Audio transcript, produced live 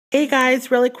Hey guys,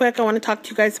 really quick, I want to talk to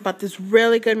you guys about this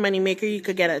really good moneymaker you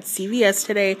could get at CVS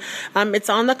today. It's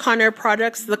on the Conair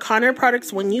products. The Conair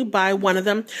products, when you buy one of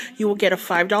them, you will get a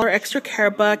 $5 extra care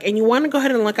buck, and you want to go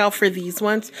ahead and look out for these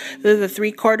ones. They're the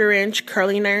 3/4 inch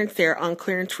curling irons. They're on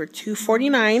clearance for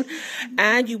 $2.49,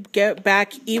 and you get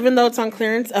back, even though it's on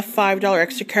clearance, a $5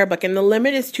 extra care buck, and the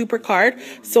limit is 2 per card.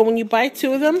 So when you buy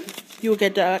 2 of them, you will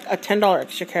get a $10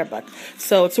 extra care buck.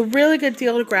 So it's a really good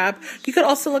deal to grab. You could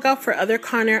also look out for other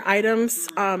Conair items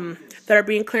that are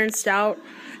being clearanced out.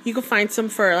 You can find some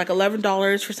for like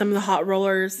 $11 for some of the hot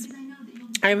rollers.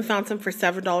 I even found some for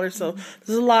 $7, so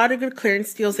there's a lot of good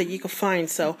clearance deals that you can find.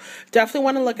 So definitely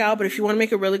want to look out, but if you want to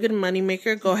make a really good money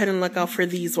maker, go ahead and look out for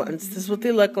these ones. This is what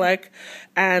they look like,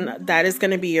 and that is going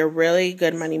to be a really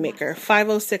good money maker.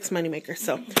 506 money maker.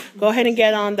 So go ahead and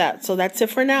get on that. So that's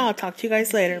it for now. I'll talk to you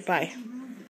guys later. Bye.